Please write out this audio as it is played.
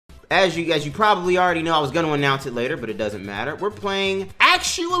as you probably already know, I was gonna announce it later, but it doesn't matter. We're playing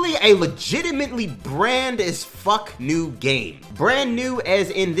actually a legitimately brand as fuck new game. Brand new as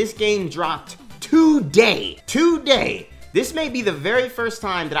in this game dropped today. Today. This may be the very first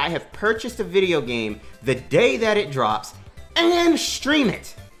time that I have purchased a video game the day that it drops and stream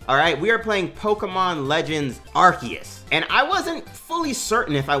it. All right, we are playing Pokemon Legends Arceus. And I wasn't fully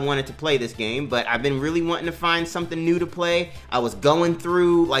certain if I wanted to play this game, but I've been really wanting to find something new to play. I was going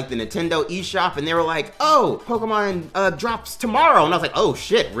through like the Nintendo eShop and they were like, oh, Pokemon drops tomorrow. And I was like, oh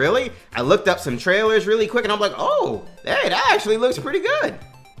shit, really? I looked up some trailers really quick and I'm like, oh, hey, that actually looks pretty good.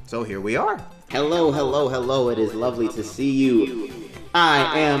 So here we are. Hello, hello, hello, it is lovely to see you.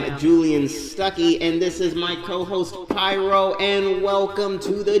 I am Julian Stuckey, and this is my co-host Pyro, and welcome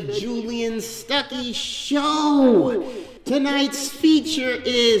to the Julian Stuckey Show! Tonight's feature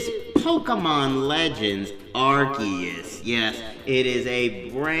is Pokemon Legends Arceus. Yes, it is a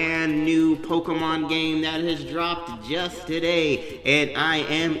brand new Pokemon game that has dropped just today, and I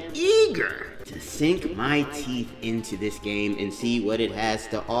am eager to sink my teeth into this game and see what it has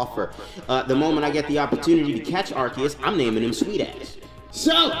to offer. The moment I get the opportunity to catch Arceus, I'm naming him Sweet Ass.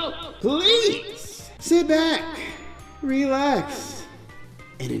 So, please, sit back, relax,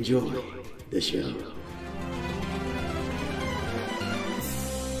 and enjoy the show.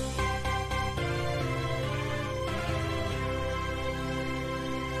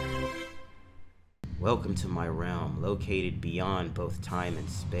 Welcome to my realm, located beyond both time and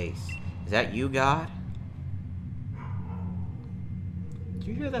space. Is that you, God? Did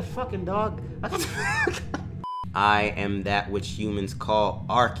you hear that fucking dog? I am that which humans call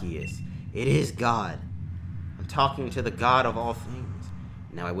Arceus. It is God. I'm talking to the God of all things.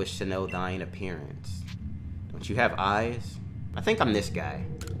 Now I wish to know thine appearance. Don't you have eyes? I think I'm this guy.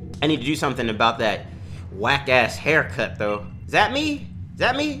 I need to do something about that whack-ass haircut, though. Is that me? Is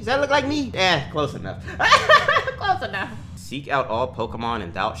that me? Does that look like me? Eh, close enough. Close enough. Seek out all Pokemon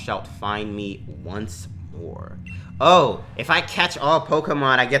and thou shalt find me once more. Oh, if I catch all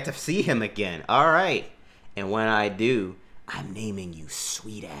Pokemon, I get to see him again. All right. And when I do, I'm naming you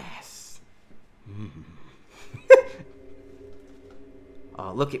Sweet Ass.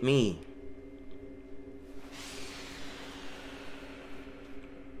 Oh, look at me.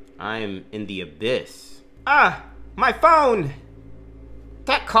 I am in the abyss. Ah, my phone!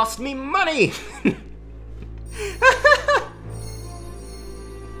 That cost me money! What's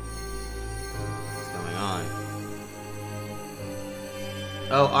going on?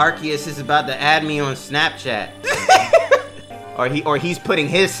 Oh, Arceus is about to add me on Snapchat. or he's putting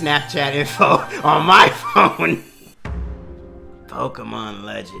his Snapchat info on my phone. Pokemon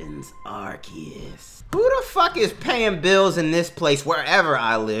Legends Arceus. Who the fuck is paying bills in this place wherever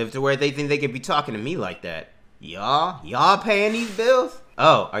I live to where they think they could be talking to me like that? Y'all? Y'all paying these bills?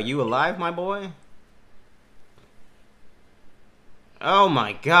 Oh, are you alive, my boy? Oh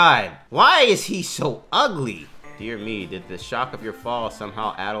my god. Why is he so ugly? Dear me, did the shock of your fall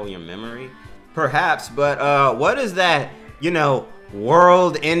somehow addle your memory? Perhaps, but what is that, you know,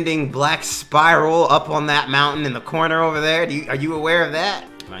 world-ending black spiral up on that mountain in the corner over there? Are you aware of that?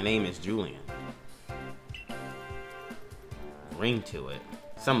 My name is Julian. Ring to it.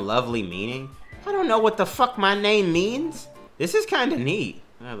 Some lovely meaning? I don't know what the fuck my name means. This is kind of neat.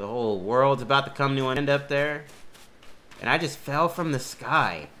 The whole world's about to come to an end up there. And I just fell from the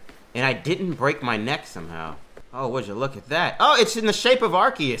sky. And I didn't break my neck somehow. Oh, would you look at that? Oh, it's in the shape of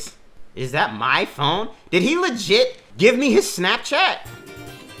Arceus. Is that my phone? Did he legit give me his Snapchat?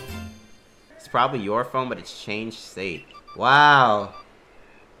 It's probably your phone, but it's changed state. Wow.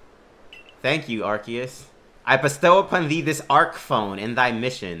 Thank you, Arceus. I bestow upon thee this Arc phone and thy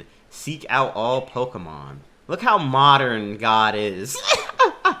mission. Seek out all Pokemon. Look how modern God is.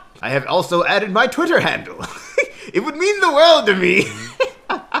 I have also added my Twitter handle. It would mean the world to me.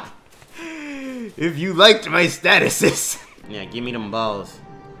 If you liked my statuses. Yeah, give me them balls.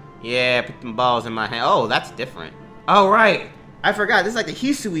 Yeah, put them balls in my hand. Oh, that's different. Oh, right. I forgot. This is like the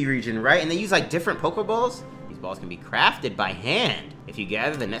Hisui region, right? And they use like different Pokeballs. These balls can be crafted by hand if you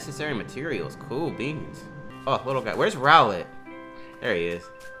gather the necessary materials. Cool beans. Oh, little guy. Where's Rowlet? There he is.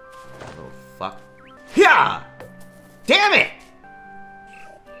 Little fuck. Yeah! Damn it!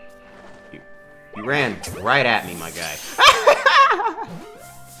 You ran right at me, my guy.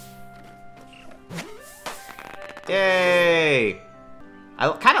 Yay!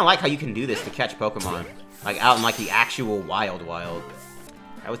 I kind of like how you can do this to catch Pokemon. Like, out in, like, the actual wild.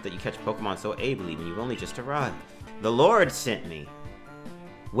 How is that you catch Pokemon so ably when you've only just arrived? The Lord sent me.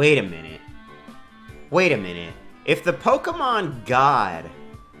 Wait a minute. Wait a minute. If the Pokemon God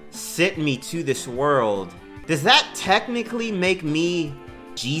sent me to this world, does that technically make me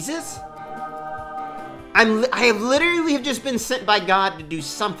Jesus? I have literally just been sent by God to do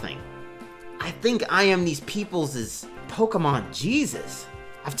something. I think I am these people's Pokemon Jesus.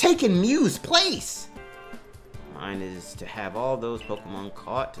 I've taken Mew's place. Mine is to have all those Pokemon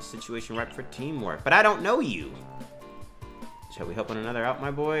caught to situation ripe for teamwork. But I don't know you. Shall we help one another out,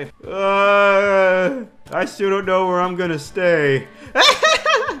 my boy? I still don't know where I'm gonna stay.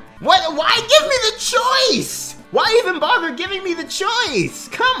 What? Why give me the choice? Why even bother giving me the choice?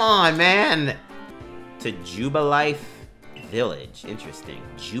 Come on, man. To Jubilife Village. Interesting.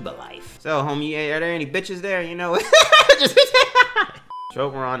 Jubilife. So, homie, are there any bitches there? You know?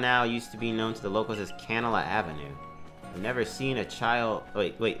 Road we're on now used to be known to the locals as Canela Avenue. I've never seen a child.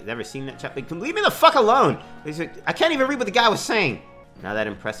 Wait, never seen that child. Leave me the fuck alone! I can't even read what the guy was saying. Now that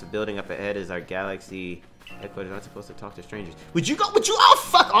impressive building up ahead is our galaxy headquarters. Not supposed to talk to strangers. Would you all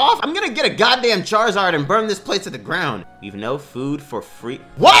fuck off? I'm gonna get a goddamn Charizard and burn this place to the ground. We've no food for free.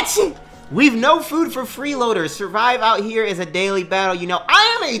 What? We've no food for freeloaders. Survive out here is a daily battle. You know,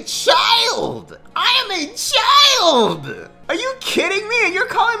 I am a child. I am a child. Are you kidding me? And you're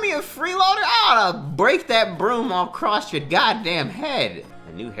calling me a freeloader? I oughta break that broom all across your goddamn head.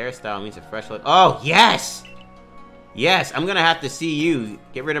 A new hairstyle means a fresh look. Oh, yes. Yes, I'm gonna have to see you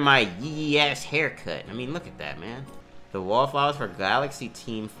get rid of my yee-ass haircut. I mean, look at that, man. The wallflowers for Galaxy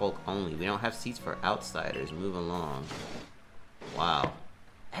team folk only. We don't have seats for outsiders. Move along. Wow.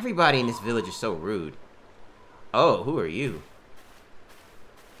 Everybody in this village is so rude. Oh, who are you?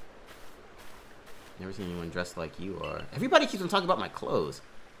 Never seen anyone dressed like you are. Everybody keeps on talking about my clothes.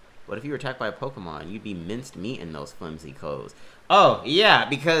 What if you were attacked by a Pokemon? You'd be minced meat in those flimsy clothes. Oh, yeah,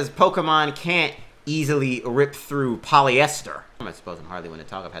 because Pokemon can't easily rip through polyester. I suppose I'm hardly one to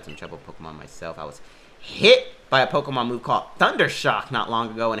talk. I've had some trouble with Pokemon myself. I was hit by a Pokemon move called Thundershock not long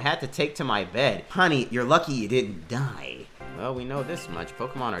ago and had to take to my bed. Honey, you're lucky you didn't die. Well, we know this much.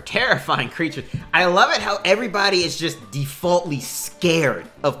 Pokemon are terrifying creatures. I love it how everybody is just defaultly scared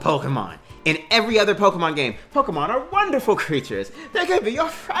of Pokemon. In every other Pokemon game, Pokemon are wonderful creatures. They can be your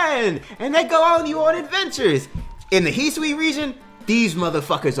friend, and they go on you on adventures. In the Hisui region, these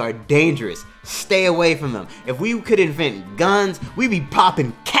motherfuckers are dangerous. Stay away from them. If we could invent guns, we'd be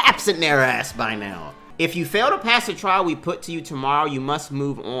popping caps in their ass by now. If you fail to pass the trial we put to you tomorrow, you must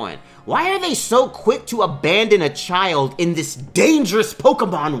move on. Why are they so quick to abandon a child in this dangerous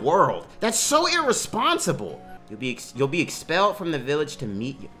Pokemon world? That's so irresponsible. You'll be expelled from the village to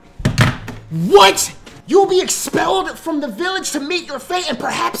meet you. What? You'll be expelled from the village to meet your fate and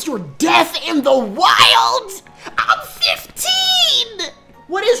perhaps your death in the wild? I'm 15!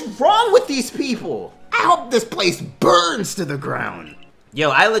 What is wrong with these people? I hope this place burns to the ground. Yo,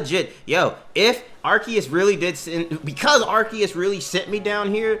 if Arceus really because Arceus really sent me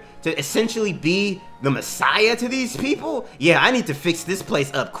down here to essentially be the messiah to these people, yeah, I need to fix this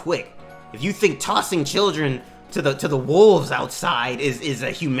place up quick. If you think tossing children to the wolves outside is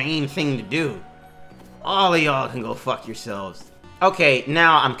a humane thing to do, all of y'all can go fuck yourselves. Okay,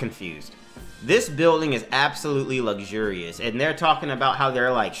 now I'm confused. This building is absolutely luxurious, and they're talking about how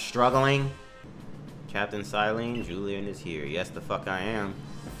they're like struggling. Captain Silene, Julian is here. Yes, the fuck I am.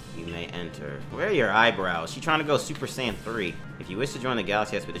 You may enter. Where are your eyebrows? She trying to go Super Saiyan 3. If you wish to join the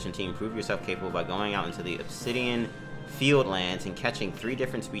Galaxy Expedition team, prove yourself capable by going out into the Obsidian Fieldlands and catching 3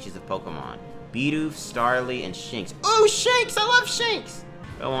 different species of Pokemon. Bidoof, Starly, and Shinx. Oh, Shinx! I love Shinx!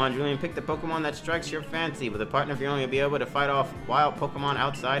 Go on, Julian, pick the Pokemon that strikes your fancy. With a partner of your own, you'll be able to fight off wild Pokemon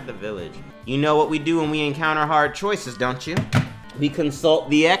outside the village. You know what we do when we encounter hard choices, don't you? We consult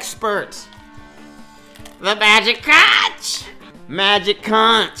the experts. The Magic Conch! Magic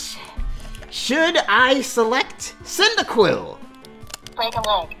Conch. Should I select Cyndaquil? Break a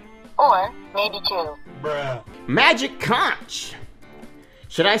leg. Or maybe 2. Bruh. Magic Conch.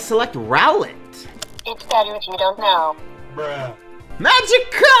 Should I select Rowlet? It's better if you don't know. Bruh.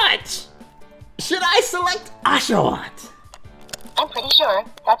 Magic Conch! Should I select Oshawott? I'm pretty sure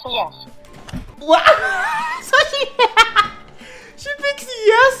that's a yes. What? So she picks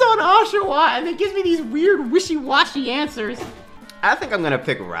yes on Oshawott and then gives me these weird wishy-washy answers. I think I'm gonna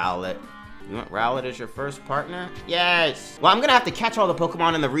pick Rowlet. You want Rowlet as your first partner? Yes! Well, I'm gonna have to catch all the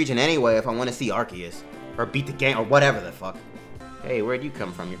Pokemon in the region anyway if I want to see Arceus. Or beat the game, or whatever the fuck. Hey, where'd you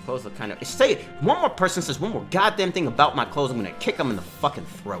come from? Your clothes look kind of... Say it! One more person says one more goddamn thing about my clothes, I'm gonna kick them in the fucking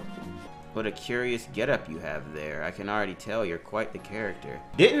throat. What a curious getup you have there. I can already tell you're quite the character.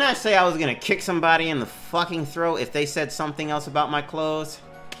 Didn't I say I was gonna kick somebody in the fucking throat if they said something else about my clothes?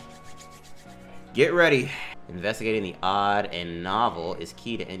 Get ready. Investigating the odd and novel is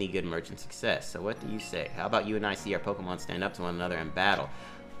key to any good merchant success. So what do you say? How about you and I see our Pokemon stand up to one another in battle?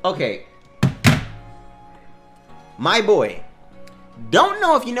 Okay. My boy, Don't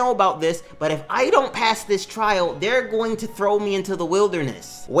know if you know about this, but if I don't pass this trial, they're going to throw me into the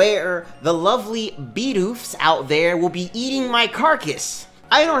wilderness, where the lovely Beedoofs out there will be eating my carcass.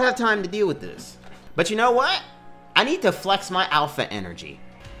 I don't have time to deal with this. But you know what? I need to flex my alpha energy.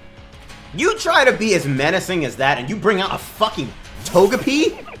 You try to be as menacing as that, and you bring out a fucking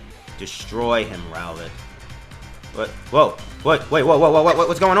Togepi? Destroy him, Rowlet. What? Whoa. What? Wait, whoa, whoa, whoa, whoa,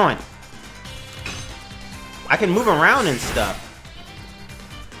 what's going on? I can move around and stuff.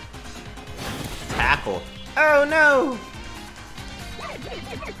 Tackle. Oh no!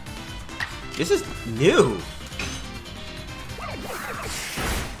 This is new.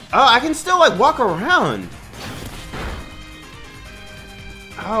 Oh, I can still like walk around.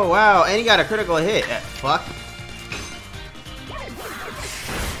 Oh wow, and he got a critical hit. Fuck.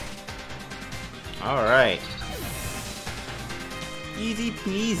 Alright. Easy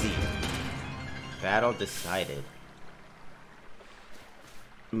peasy. Battle decided.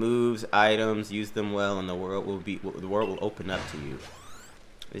 Moves, items, use them well, and the world will open up to you.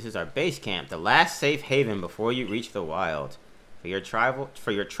 This is our base camp, the last safe haven before you reach the wild. For your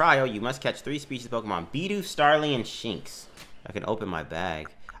trial, you must catch 3 species of Pokemon: Bidoof, Starly, and Shinx. I can open my bag.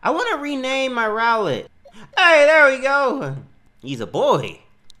 I want to rename my Rowlet. Hey, there we go. He's a boy.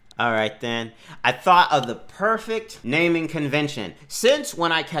 Alright then, I thought of the perfect naming convention. Since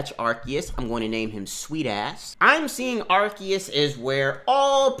when I catch Arceus, I'm going to name him Sweet Ass. I'm seeing Arceus is where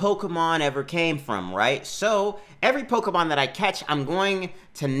all Pokemon ever came from, right? So, every Pokemon that I catch, I'm going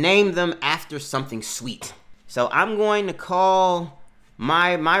to name them after something sweet. So I'm going to call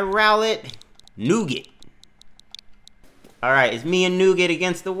my Rowlet Nougat. Alright, it's me and Nougat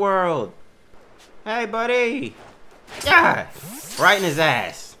against the world. Hey buddy! Yeah! Right in his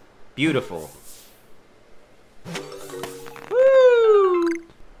ass. Beautiful. Woo!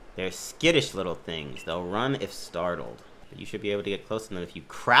 They're skittish little things. They'll run if startled. But you should be able to get close to them if you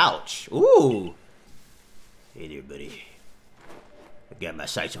crouch. Ooh! Hey there, buddy. I got my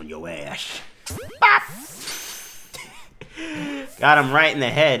sights on your ass. Bop! Got him right in the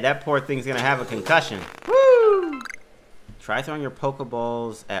head. That poor thing's gonna have a concussion. Woo! Try throwing your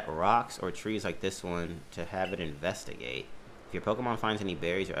Pokeballs at rocks or trees like this one to have it investigate. If your Pokemon finds any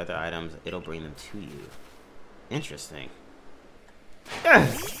berries or other items, it'll bring them to you. Interesting.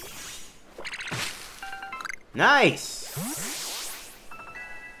 Nice!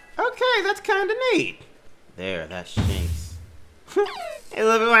 Okay, that's kinda neat. There, that's Shinx. Hey,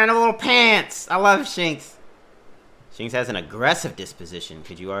 look, wearing a little pants! I love Shinx. Shinx has an aggressive disposition.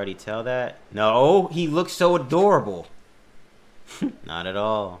 Could you already tell that? No, he looks so adorable. Not at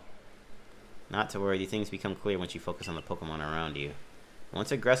all. Not to worry, these things become clear once you focus on the Pokemon around you.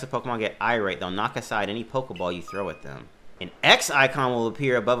 Once aggressive Pokemon get irate, they'll knock aside any Pokeball you throw at them. An X icon will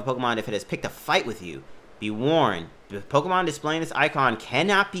appear above a Pokemon if it has picked a fight with you. Be warned, the Pokemon displaying this icon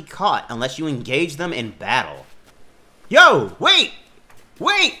cannot be caught unless you engage them in battle. Yo, wait!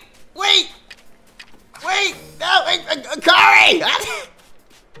 Wait! Wait! Wait! No, Kari!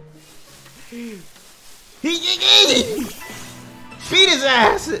 Beat his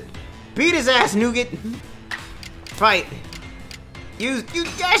ass! Beat his ass, Nougat! Fight! You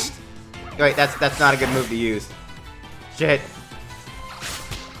gosh! Wait, that's not a good move to use. Shit.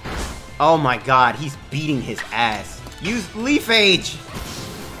 Oh my god, he's beating his ass. Use Leaf Age!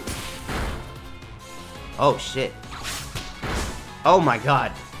 Oh shit. Oh my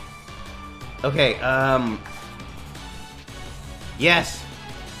god. Okay, yes.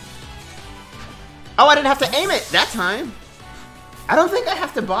 Oh, I didn't have to aim it that time. I don't think I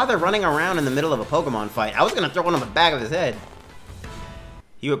have to bother running around in the middle of a Pokemon fight. I was gonna throw one on the back of his head.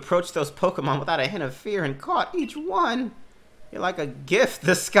 You approached those Pokemon without a hint of fear and caught each one. You're like a gift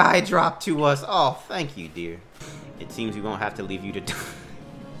the sky dropped to us. Oh, thank you, dear. It seems we won't have to leave you to die.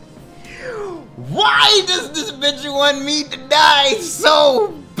 Why does this bitch want me to die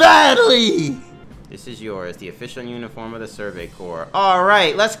so badly? This is yours, the official uniform of the Survey Corps.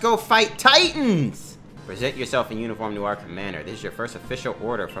 Alright, let's go fight Titans! Present yourself in uniform to our commander. This is your first official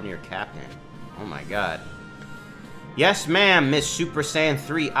order from your captain. Oh my god. Yes, ma'am, Miss Super Saiyan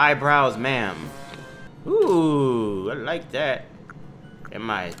 3 Eyebrows, ma'am. Ooh, I like that. And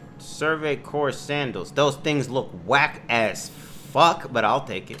my Survey Corps sandals. Those things look whack as fuck, but I'll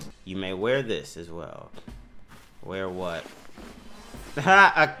take it. You may wear this as well. Wear what?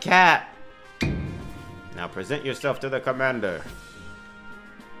 Ha! A cap! Now present yourself to the commander.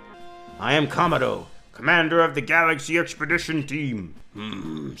 I am Kamado, commander of the Galaxy Expedition Team.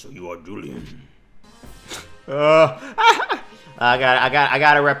 So you are Julian. I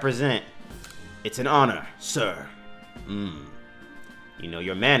gotta represent. It's an honor, sir. You know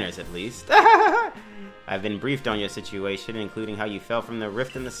your manners, at least. I I've been briefed on your situation, including how you fell from the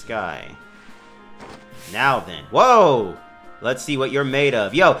rift in the sky. Now then. Whoa! Let's see what you're made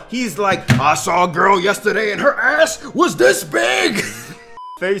of. Yo, he's like, I saw a girl yesterday and her ass was this big!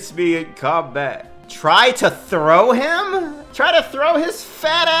 Face me in combat. Try to throw him? Try to throw his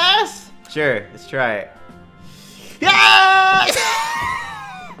fat ass? Sure, let's try it. Yeah!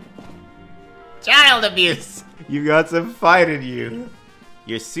 Child abuse! You got some fight in you.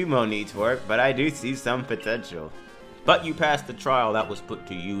 Your sumo needs work, but I do see some potential. But you passed the trial that was put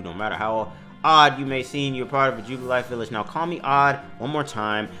to you, no matter how odd you may seem. You're part of a Jubilee Life Village. Now call me odd one more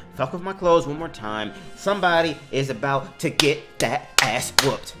time. Fuck with my clothes one more time. Somebody is about to get that ass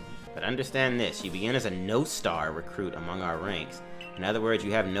whooped. But understand this, you begin as a no-star recruit among our ranks. In other words,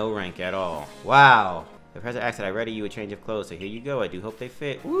 you have no rank at all. Wow. The president asked that I ready you a change of clothes, so here you go. I do hope they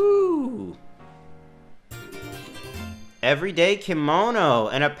fit. Woo! Everyday kimono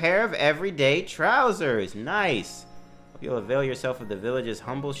and a pair of everyday trousers. Nice. Hope you'll avail yourself of the village's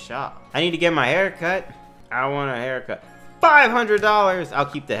humble shop. I need to get my hair cut. I want a haircut. $500! I'll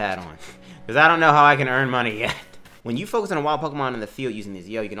keep the hat on. Because I don't know how I can earn money yet. When you focus on a wild Pokemon in the field using the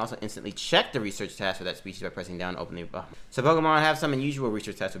Zeo, you can also instantly check the research task for that species by pressing down to open the button. So Pokemon have some unusual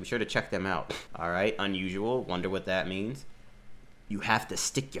research tasks, so be sure to check them out. Alright, unusual. Wonder what that means. You have to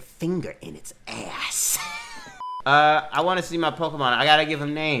stick your finger in its ass. I want to see my Pokemon. I gotta give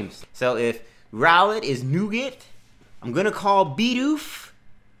them names. So if Rowlet is Nougat, I'm gonna call Bidoof.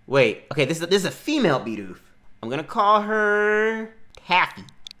 Wait, okay, this is a female Bidoof. I'm gonna call her Taffy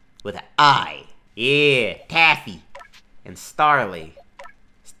with an I. Yeah, Taffy. And Starly.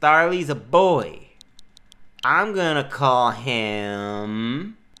 Starly's a boy. I'm gonna call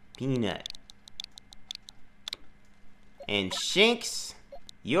him Peanut. And Shinx,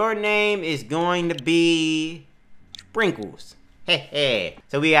 your name is going to be Sprinkles. Hey.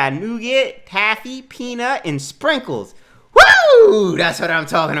 So we got Nougat, Taffy, Peanut, and Sprinkles. Woo! That's what I'm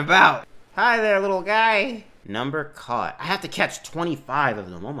talking about. Hi there, little guy. Number caught. I have to catch 25 of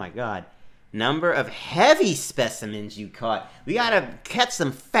them. Oh my god. Number of heavy specimens you caught. We gotta catch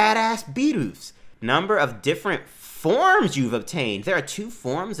some fat-ass Bidoofs. Number of different forms you've obtained. There are 2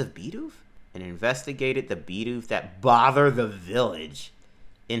 forms of Bidoof? And investigated the Bidoof that bother the village.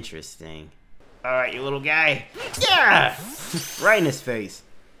 Interesting. Alright, you little guy. Yeah! Right in his face.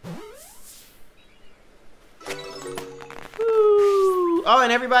 Woo! Oh,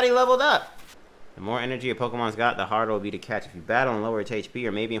 and everybody leveled up. The more energy a Pokemon's got, the harder it will be to catch. If you battle and lower its HP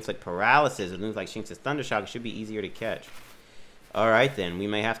or maybe inflict paralysis with moves like Shinx's Thunder Shock, it should be easier to catch. Alright then, we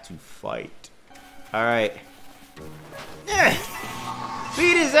may have to fight. Alright. Yeah.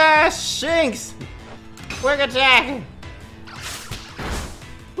 Beat his ass, Shinx! Quick attack!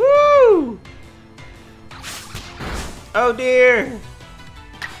 Woo! Oh dear!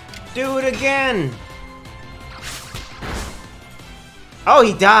 Do it again! Oh,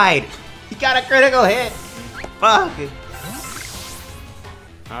 he died! He got a critical hit! Fuck!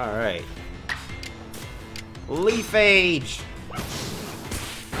 Alright. Leaf Age!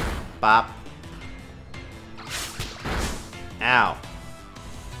 Bop. Ow.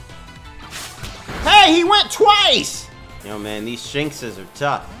 Hey, he went twice! Yo, man, these Shinxes are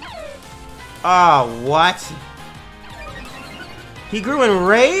tough. Oh, what? He grew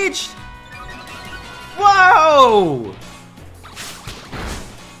enraged? Whoa!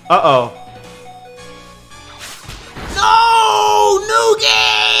 Uh-oh. No!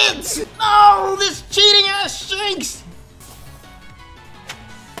 Nougat! No! This cheating ass Shinx!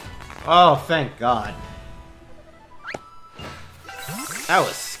 Oh, thank God. That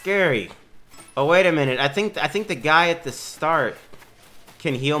was scary. Oh, wait a minute. I think the guy at the start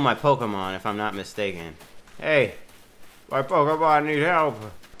can heal my Pokemon, if I'm not mistaken. Hey, my Pokemon need help.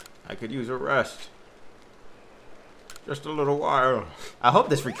 I could use a rest. Just a little while. I hope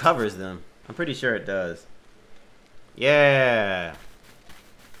this recovers them. I'm pretty sure it does. Yeah.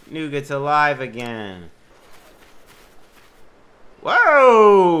 Nougat's alive again.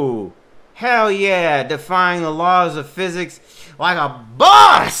 Whoa! Hell yeah, defying the laws of physics like a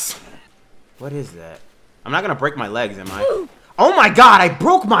boss! What is that? I'm not gonna break my legs, am I? Oh my god, I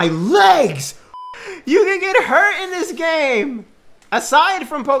broke my legs! You can get hurt in this game! Aside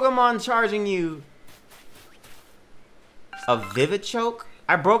from Pokemon charging you. A Vivichoke?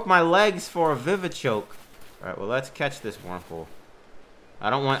 I broke my legs for a Vivichoke. Alright, well let's catch this Wurmple. I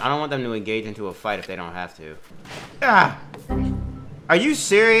don't want them to engage into a fight if they don't have to. Ah! Are you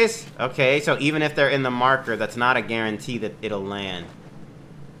serious? Okay, so even if they're in the marker, that's not a guarantee that it'll land.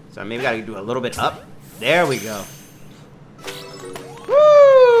 So I maybe gotta do a little bit up. There we go.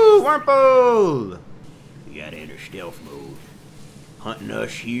 Woo! Wurmple! You gotta enter stealth mode. hunting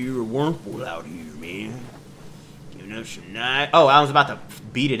us here or Wurmple out here, man. Giving us some nice... Oh, I was about to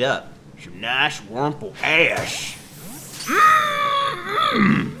beat it up. Some nice Wurmple cash.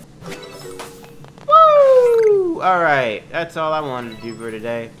 Woo! Alright, that's all I wanted to do for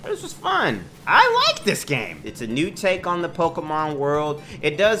today. This was fun. I like this game. It's a new take on the Pokemon world.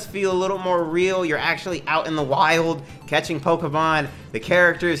 It does feel a little more real. You're actually out in the wild catching Pokemon. The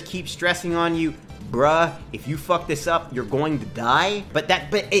characters keep stressing on you, bruh, if you fuck this up, you're going to die. But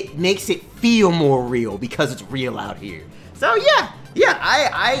it makes it feel more real because it's real out here. So yeah,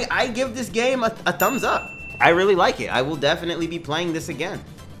 I give this game a thumbs up. I really like it. I will definitely be playing this again.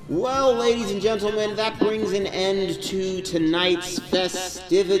 Well, ladies and gentlemen, that brings an end to tonight's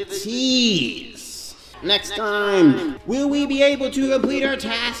festivities. Next time, will we be able to complete our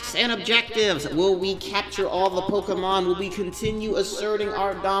tasks and objectives? Will we capture all the Pokemon? Will we continue asserting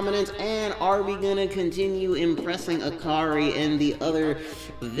our dominance? And are we gonna continue impressing Akari and the other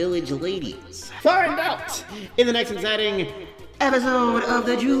village ladies? Find out in the next exciting episode of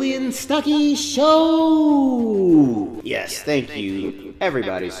the Julian Stuckey Show! Yes, thank you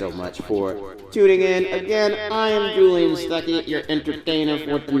everybody so much for tuning in. Again, I am Julian Stuckey, your entertainer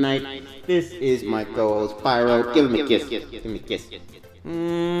for tonight. This is my co-host, Pyro. Give him a kiss. Give him a kiss.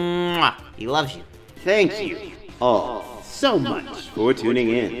 Mwah. He loves you. Thank you all so much for tuning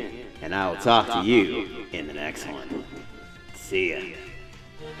in, and I'll talk to you in the next one. See ya.